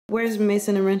Where's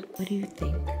Mason and Ren? What do you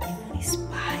think? They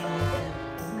spy on them.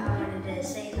 I wanted to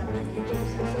say something to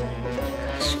Jason.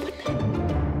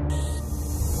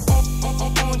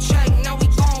 On track, now we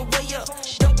going way up.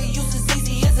 Double use as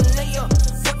easy as a layup.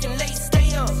 Working late,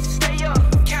 stay up, stay up.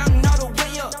 Counting all the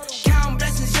way up. Counting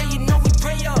blessings, yeah, you know we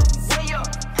pray up, way up,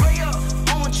 pray up.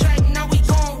 On track, now we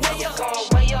going way up,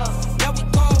 way up. Now we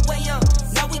going way up,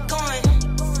 now we going.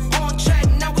 On track,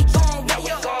 now we going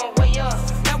way up, way up.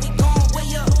 Now we going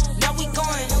way up, now we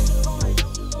going.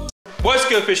 What's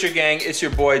good, Fisher Gang? It's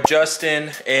your boy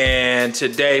Justin, and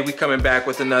today we coming back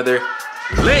with another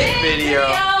lit video.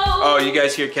 Oh, you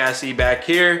guys hear Cassie back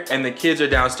here, and the kids are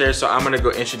downstairs, so I'm gonna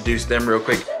go introduce them real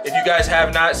quick. If you guys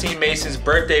have not seen Mason's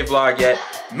birthday vlog yet,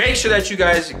 make sure that you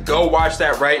guys go watch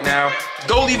that right now.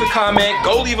 Go leave a comment,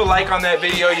 go leave a like on that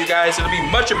video, you guys. It'll be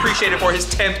much appreciated for his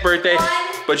 10th birthday.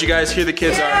 But you guys, here the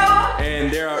kids are,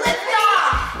 and they're what the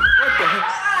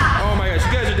heck? Oh my gosh,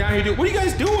 you guys are down here doing, what are you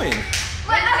guys doing?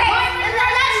 Let's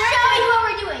show you what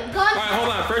we're doing. All right, hold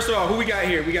on. First of all, who we got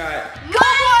here? We got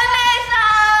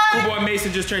Cool Boy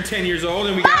Mason just turned 10 years old,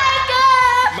 and we got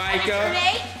Micah.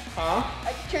 Huh?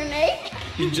 I turned 8.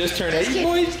 You just turned 8,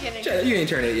 boy? You ain't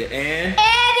turned 8 yet. And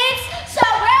it's so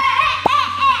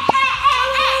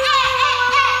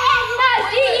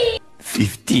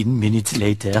 15 minutes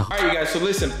later. all right, you guys. So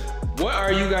listen, what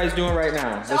are you guys doing right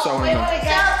now? That's all I want to know.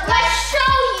 Let's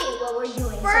show you what we're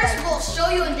doing. First, we'll show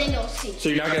you and then you'll see. So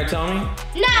you're not gonna tell me?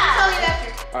 No. I'll tell you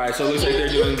after. All right. So it looks like they're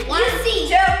doing. One, see. 2,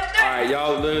 3. All right,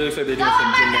 y'all. Literally looks like they're doing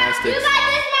some You gymnastics. got this,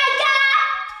 my guy.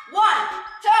 1,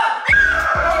 2.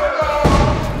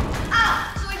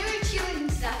 Oh, so we're doing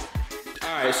cheerleading stuff. All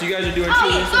right. So you guys are doing He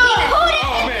cheerleading. pulled it.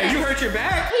 Oh man, you hurt your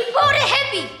back? He pulled a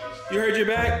hippie. You hurt your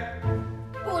back?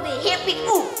 Pulled a hippie.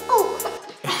 Ooh, ooh.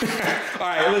 All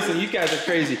right, listen, you guys are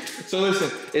crazy. So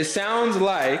listen, it sounds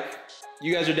like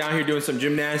you guys are down here doing some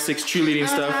gymnastics, cheerleading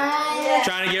stuff. Yeah.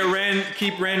 Trying to get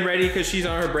keep Ren ready because she's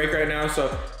on her break right now,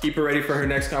 so keep her ready for her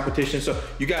next competition. So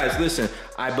you guys, listen,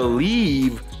 I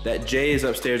believe that Jay is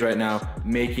upstairs right now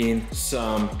making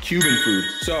some Cuban food.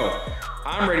 So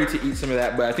I'm ready to eat some of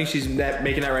that, but I think she's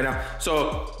making that right now.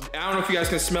 So I don't know if you guys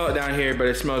can smell it down here, but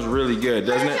it smells really good,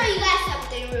 doesn't it? Let me show you guys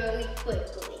something really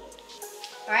quickly.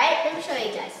 Alright, let me show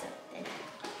you guys something.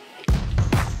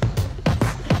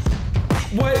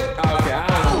 What? Okay, I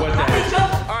don't know what that is.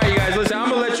 All right, you guys, listen, I'm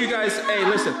gonna let you guys, hey,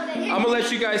 listen, I'm gonna let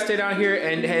you guys stay down here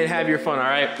and have your fun, all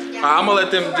right? I'm gonna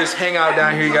let them just hang out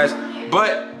down here, you guys.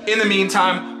 But in the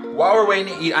meantime, while we're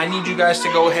waiting to eat, I need you guys to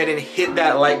go ahead and hit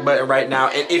that like button right now.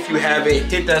 And if you haven't,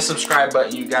 hit that subscribe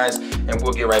button, you guys, and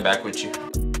we'll get right back with you.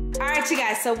 All right, you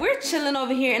guys, so we're chilling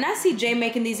over here, and I see Jay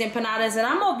making these empanadas, and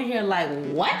I'm over here like,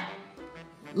 what?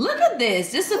 Look at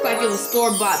this. This looked like it was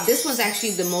store-bought. This one's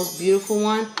actually the most beautiful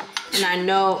one. And I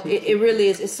know it really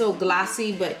is. It's so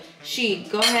glossy, but she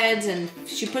go ahead and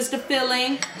she puts the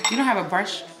filling. You don't have a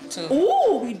brush too?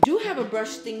 Ooh, we do have a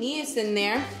brush thingy. It's in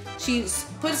there. She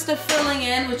puts the filling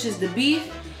in, which is the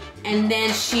beef. And then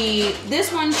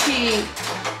this one she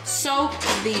soaked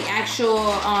the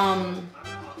actual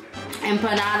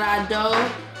empanada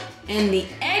dough in the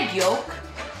egg yolk.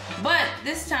 But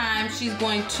this time she's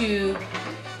going to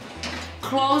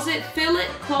close it, fill it,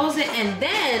 close it, and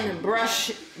then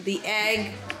brush the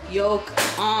egg yolk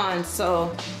on.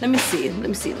 So let me see. Let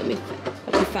me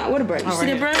find what a brush. You see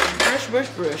the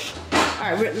brush? Brush.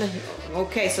 All right,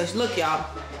 okay. So look, y'all.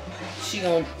 She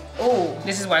gonna. Oh,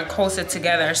 This is why it closer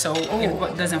together so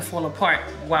it doesn't fall apart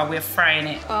while we're frying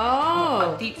it.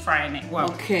 oh. Deep frying it. Well,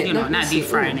 Okay, you know, let me not see. deep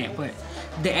frying it, but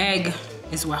the egg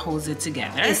is what holds it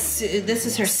together. This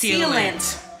is her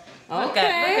sealant. Look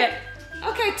Okay. at.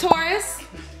 Okay, Taurus.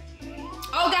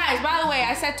 Oh, guys, by the way,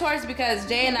 I said Taurus because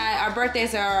Jay and I, our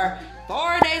birthdays are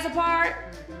 4 days apart.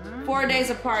 4 days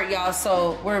apart, y'all.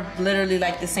 So we're literally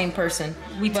like the same person.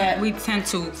 We tend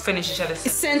to finish each other's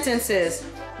Sentences.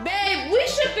 Babe, we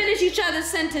should finish each other's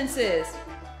sentences.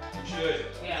 You should.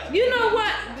 Yeah. You know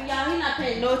what? Y'all, he's not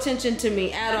paying no attention to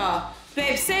me at all.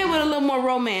 Babe, say it with a little more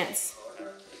romance.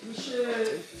 We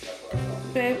should.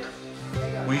 Babe,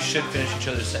 We should finish each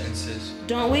other's sentences.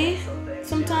 don't we?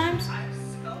 Sometimes?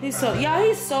 He's so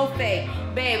fake.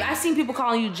 Babe, I seen people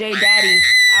calling you J Daddy.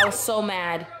 I was so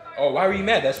mad. Oh, why were you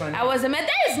mad? That's my name. I wasn't mad.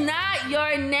 That is not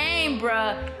your name,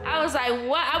 bruh. I was like,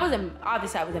 what?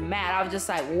 Obviously I wasn't mad. I was just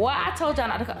like, what? I told y'all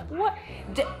not to call. What?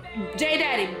 J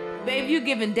Daddy. Babe, you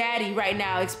giving daddy right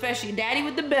now, especially daddy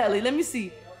with the belly. Let me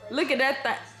see. Look at that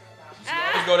thing. You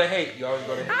always go to hate. You always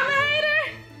go to hate. I'm a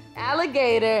hater.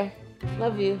 Alligator.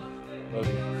 Love you. Love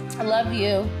you. I love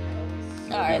you.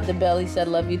 All right, the belly said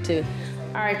love you too.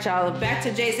 All right, y'all, back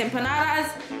to Jay's empanadas.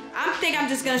 I'm think I'm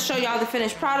just gonna show y'all the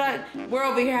finished product. We're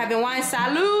over here having wine.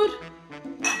 Salud.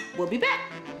 We'll be back.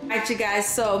 All right, you guys,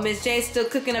 so Miss J's still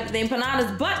cooking up the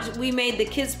empanadas, but we made the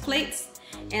kids' plates.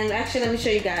 And actually, let me show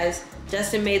you guys.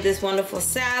 Justin made this wonderful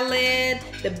salad.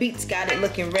 The beets got it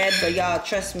looking red, but y'all,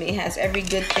 trust me, it has every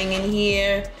good thing in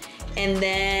here. And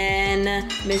then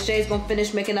Miss J's gonna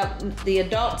finish making up the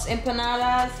adults'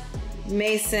 empanadas.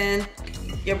 Mason,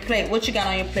 your plate. What you got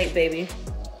on your plate, baby?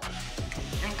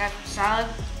 I got salad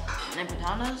and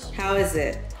empanadas. How is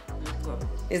it? Good.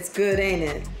 It's good, ain't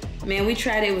it? Man, we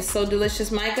tried it. It was so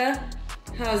delicious. Micah,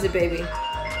 how is it, baby?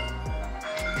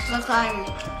 It looks like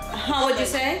Huh, what'd you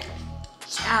say?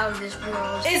 it's out of this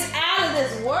world. It's out of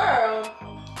this world.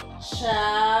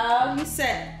 Child, you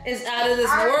said it's out of this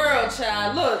world,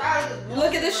 child.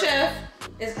 Look at the chef.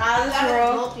 It's out of this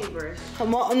world. Multiverse.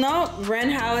 Come on, no, Ren,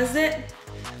 how is it?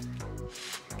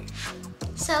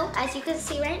 So, as you can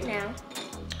see right now,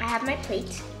 I have my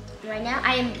plate. Right now,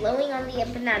 I am blowing on the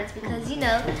empanadas because, you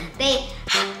know, they...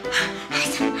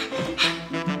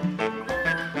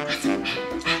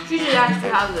 She should ask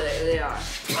you how good they are.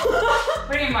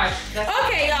 Pretty much.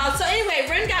 Okay, y'all. So anyway,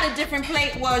 Ren got a different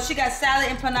plate. Well, she got salad,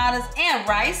 empanadas, and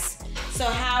rice. So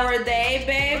how are they,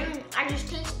 babe? I just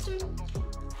tasted them.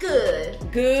 Good.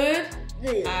 Good.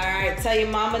 Good. All right. Tell your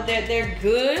mama that they're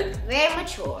good. Very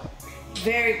mature.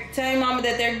 Tell your mama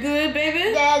that they're good,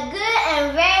 baby. They're good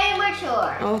and very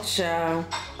mature. Oh, child.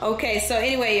 Okay. So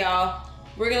anyway, y'all,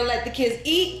 we're gonna let the kids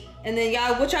eat, and then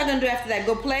y'all, what y'all gonna do after that?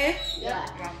 Go play? Yeah.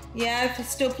 Yeah. If it's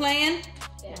still playing.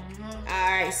 Yeah.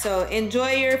 All right. So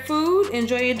enjoy your food.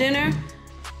 Enjoy your dinner.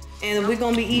 And we're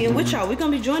gonna be eating with y'all. We're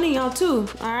gonna be joining y'all too.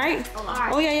 All right.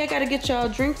 Alright. Oh yeah, yeah. Gotta get y'all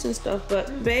drinks and stuff.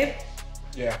 But babe,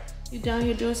 Yeah. you down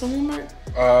here doing some homework?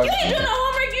 Uh, You ain't doing no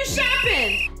homework. You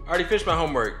shopping. I already finished my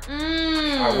homework.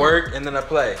 Mm. I work and then I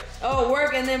play. Oh,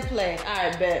 work and then play. All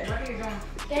right, bet. What are you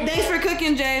doing? Thanks for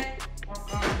cooking, Jay.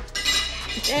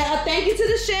 Yeah, thank you to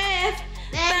the chef.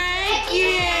 Thank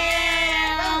you.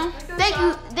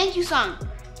 Thank you, son.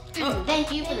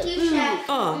 Thank you for the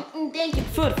food. Thank you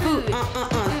For the food.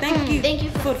 Thank you. Thank you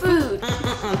for the food.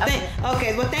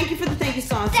 Okay, well, thank you for the thank you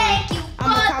song. Thank you I'm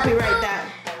gonna for the copyright food. that.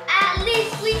 At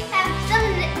least we have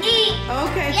something to eat.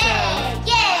 Okay, child.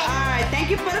 Yeah. All right, thank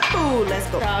you for the food. Let's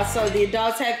go. So the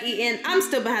adults have eaten. I'm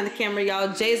still behind the camera,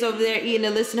 y'all. Jay's over there eating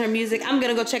and listening to her music. I'm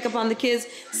gonna go check up on the kids,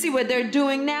 see what they're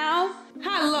doing now.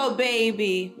 Hello,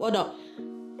 baby. Well, no.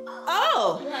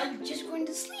 Oh, I'm just going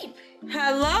to sleep.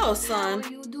 hello, son. How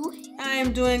are you doing? I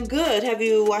am doing good. Have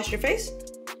you washed your face?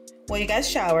 Well, you guys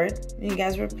showered. You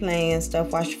guys were playing and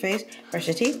stuff. Wash your face. Brush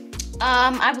your teeth.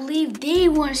 I believe they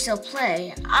want to still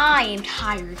play. I am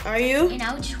tired. Are you? And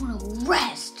I just want to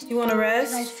rest. You want to I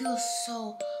rest? feel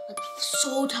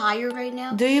so tired right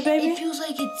now. Do you, It baby? feels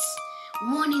like it's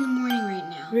 1 in the morning right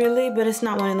now. Really? But it's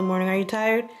not 1 in the morning. Are you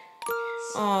tired?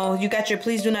 Oh, you got your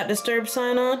please do not disturb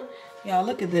sign on? Y'all,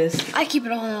 look at this. I keep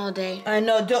it on all day. I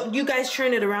know. Don't you guys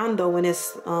turn it around though when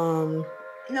it's Nope.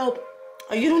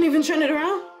 Oh, you don't even turn it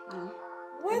around? I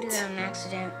What? did that on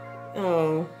accident.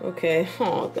 Oh, okay.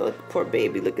 Oh, look, poor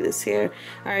baby. Look at his hair.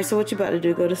 All right, so what you about to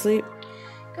do? Go to sleep?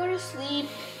 Go to sleep.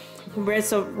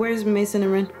 Where's Mason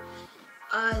and Ren?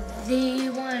 They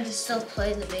wanted to still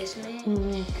play in the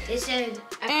basement. They said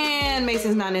And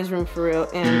Mason's not in his room for real.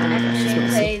 And oh my gosh, it's after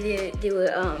messy. they play, they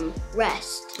would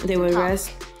rest. They would Talk.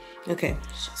 rest? Okay,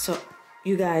 so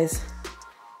you guys,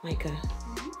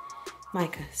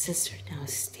 Micah, sister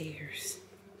downstairs.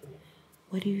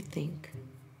 What do you think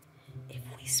if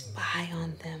we spy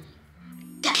on them?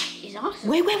 That is awesome.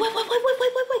 Wait.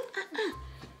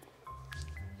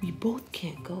 We both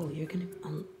can't go. You're gonna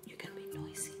be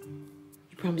noisy.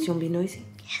 You promise you won't be noisy?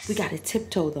 Yes. We gotta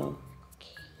tiptoe though.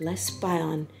 Let's spy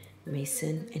on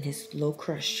Mason and his low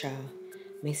crush child.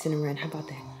 Mason and Ren, how about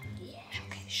that? Yeah.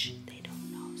 Okay, shh, they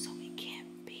don't know, so we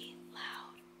can't be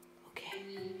loud. Okay?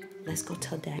 Let's go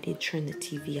tell Daddy to turn the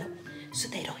TV up so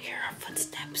they don't hear our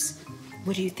footsteps.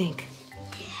 What do you think?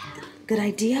 Yeah. Good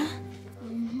idea?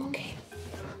 Okay.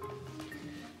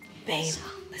 Babe,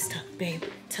 babe,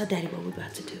 tell Daddy what we're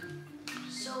about to do.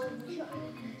 So we are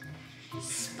gonna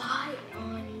spy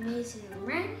on Mason and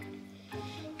Ren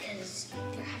because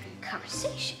they're having a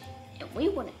conversation and we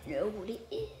want to know what it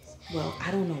is. Well,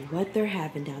 I don't know what they're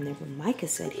having down there, but Micah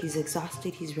said he's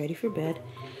exhausted, he's ready for bed,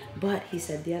 but he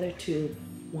said the other two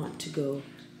want to go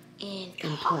And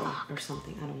and play or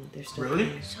something. I don't know. They're still Really?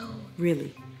 playing. so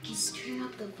Really? can you turn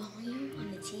up the volume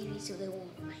on the TV so they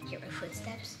won't hear my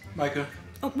footsteps? Micah,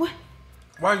 Oh, what?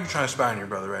 why are you trying to spy on your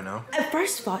brother right now?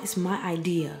 First of all, it's my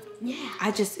idea. Yeah.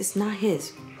 It's not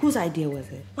his. Whose idea was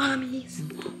it? Mommy's.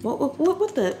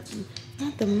 What the,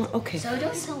 not the, okay. So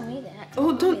don't tell me that.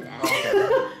 Oh, Tell me don't-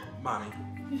 that. Mommy,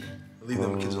 leave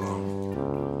them kids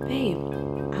alone. Babe,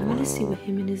 I want to see what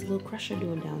him and his little crush are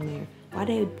doing down there.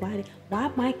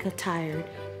 Why Micah tired,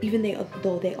 even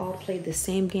though they all played the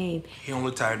same game? He don't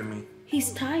look tired to me.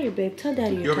 He's tired, babe. Tell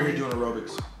Daddy You you're over tired. here doing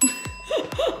aerobics.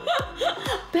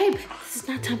 Babe, this is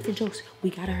not time for jokes. We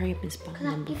gotta hurry up and spawn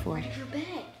them before. Ready for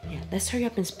bed. Yeah, let's hurry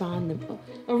up and spawn them.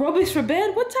 Aerobics for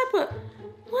bed? What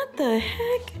the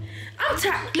heck? I'm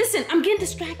tired. Listen, I'm getting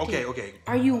distracted. Okay.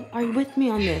 Are you with me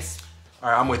on this? All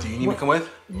right, I'm with you. You need me to come with?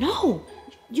 No.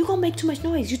 You gonna make too much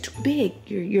noise. You're too big.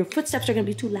 Your footsteps are gonna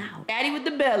be too loud. Daddy with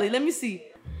the belly. Let me see.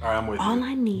 All right, I'm with All you.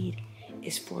 I need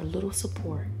is for a little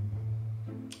support.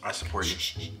 I support you.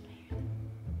 Shh.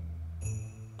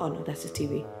 Oh no, that's the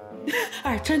TV.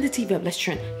 All right, turn the TV up. Let's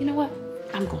turn. You know what?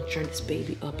 I'm gonna turn this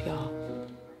baby up, y'all.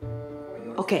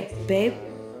 Okay, babe,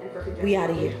 we out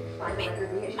of here.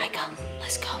 Micah,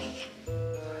 let's go.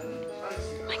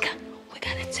 Micah, we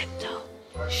gotta tiptoe.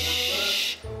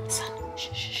 Shh, son.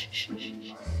 Shh.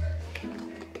 Okay, go.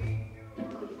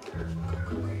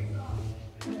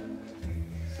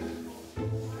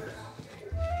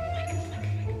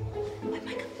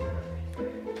 Micah.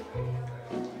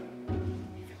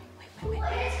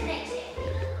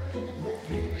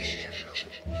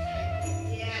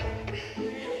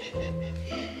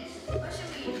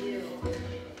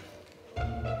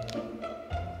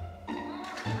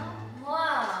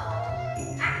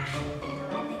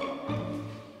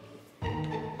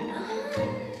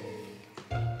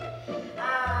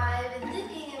 I've been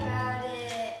thinking about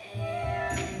it,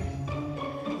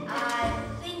 and I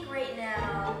think right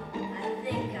now,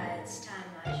 it's time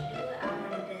I should do it. I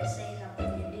wanted to say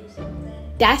something and do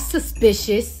something. That's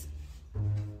suspicious.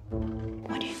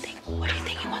 What do you think? What do you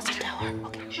think he wants to tell her?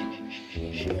 Okay.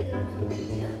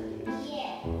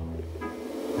 Yeah.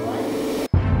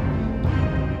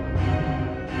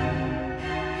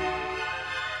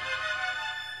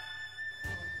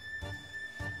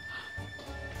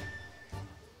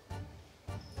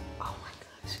 Oh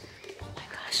my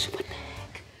gosh, what the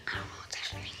heck? I don't know what's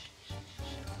happening.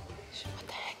 What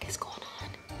the heck is going on?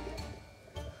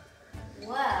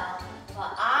 Well,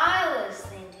 what I was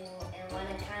thinking and what I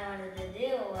kind of wanted to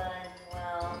do was,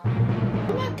 well...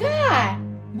 Oh my God.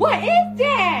 What is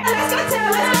that? Let's go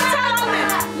tell him.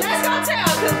 Let's go tell,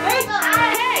 cause hey,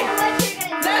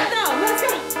 let's go.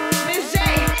 Miss J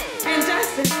and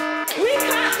Justin, we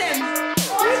caught them.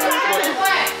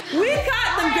 We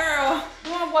caught them, girl.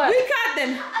 What? We caught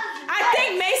them. I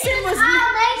think Mason was.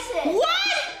 Mason!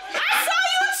 What? I saw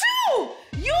you too.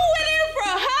 You went in for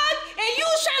a hug and you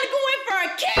was trying to go in for a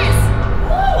kiss.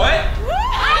 What?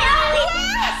 What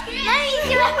the heck?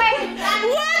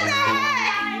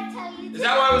 Is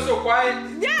that why I was so quiet?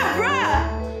 Yeah, bruh.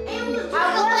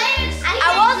 I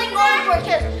wasn't going for a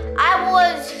kiss. I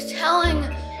was telling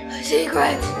a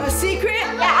secret. A secret?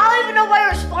 Yeah, I don't even know why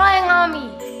you're spying on me.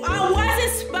 I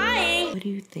wasn't spying. What do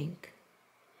you think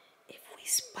if we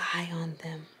spy on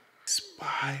them?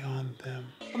 Spy on them.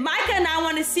 Micah and I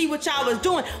want to see what y'all was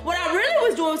doing. What I really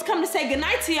was doing was come to say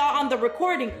goodnight to y'all on the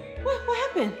recording. What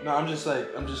happened? No, I'm just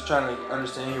trying to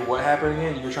understand here. What happened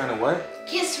again? You were trying to what?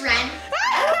 Kiss Ren.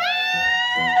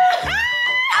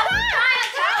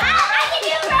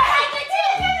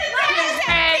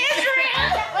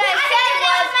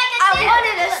 I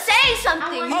wanted to say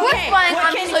something. You were Okay, spying what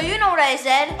on me, can so you know what I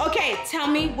said. Okay, tell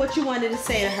me what you wanted to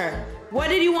say to her. What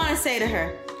did you want to say to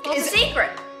her? It's a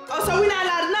secret. Oh, so we're not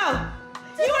allowed to know.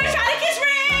 You were trying to kiss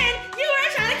Ren. You were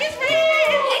trying to kiss Ren.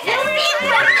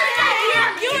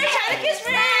 You were trying to kiss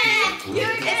Ren.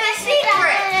 It's a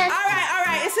secret. All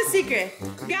right, it's a secret.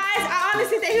 Guys, I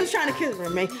honestly think he was trying to kiss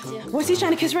Ren, man. Was he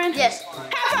trying to kiss Ren? Yes.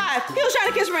 High five. He was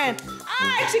trying to kiss Ren. All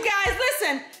right, you guys,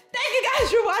 listen. Thank you guys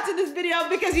for watching this video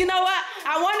because you know what?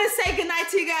 I wanted to say goodnight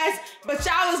to you guys, but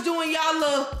y'all was doing y'all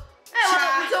little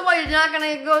So what, you're not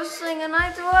gonna go sing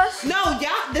goodnight to us? No,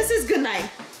 y'all, this is goodnight.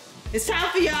 It's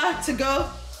time for y'all to go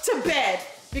to bed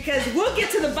because we'll get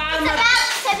to the bottom of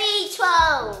to be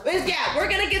 12. Yeah, we're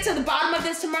gonna get to the bottom of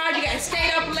this tomorrow. You guys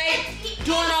stayed up late,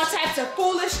 doing all types of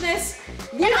foolishness.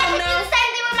 We don't I could do know. the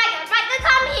same thing with Micah. Micah,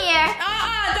 come here.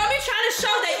 Don't be trying to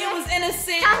show that it was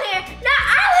innocent. Come here. No,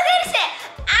 I was innocent.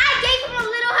 I gave him a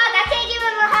little hug. I can't give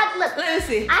him a hug. Look. Let me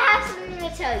see. I have something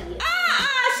to tell you.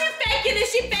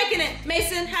 She faking it.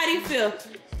 Mason, how do you feel?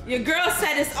 Your girl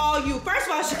said it's all you. First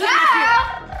of all, she came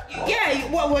up here.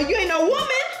 Yeah, well, you ain't no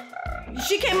woman.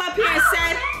 She came up here and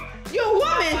said, you're a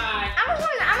woman. I'm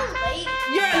a lady.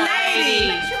 You're a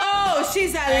lady. Oh,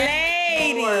 she's a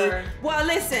lady. Well,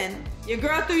 listen, your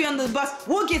girl threw you under the bus.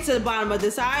 We'll get to the bottom of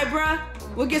this, all right, bruh?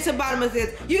 We'll get to the bottom of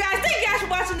this. You guys, thank you guys for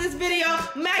watching this video.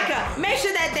 Mecca, make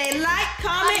sure that they like,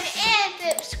 comment,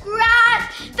 and subscribe.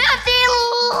 50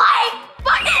 like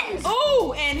buttons.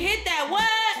 ooh, and hit that what?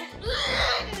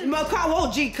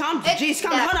 Whoa, G, come.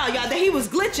 Hold on, y'all. He was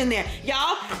glitching there.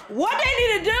 Y'all, what they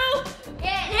need to do?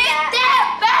 Hit that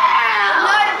bell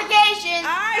notification.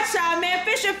 All right, y'all, man.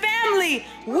 Fisher family,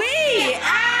 we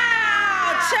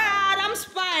out, child. I'm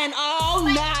spying all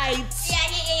night.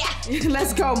 Yeah.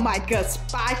 Let's go, Micah.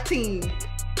 Spy team.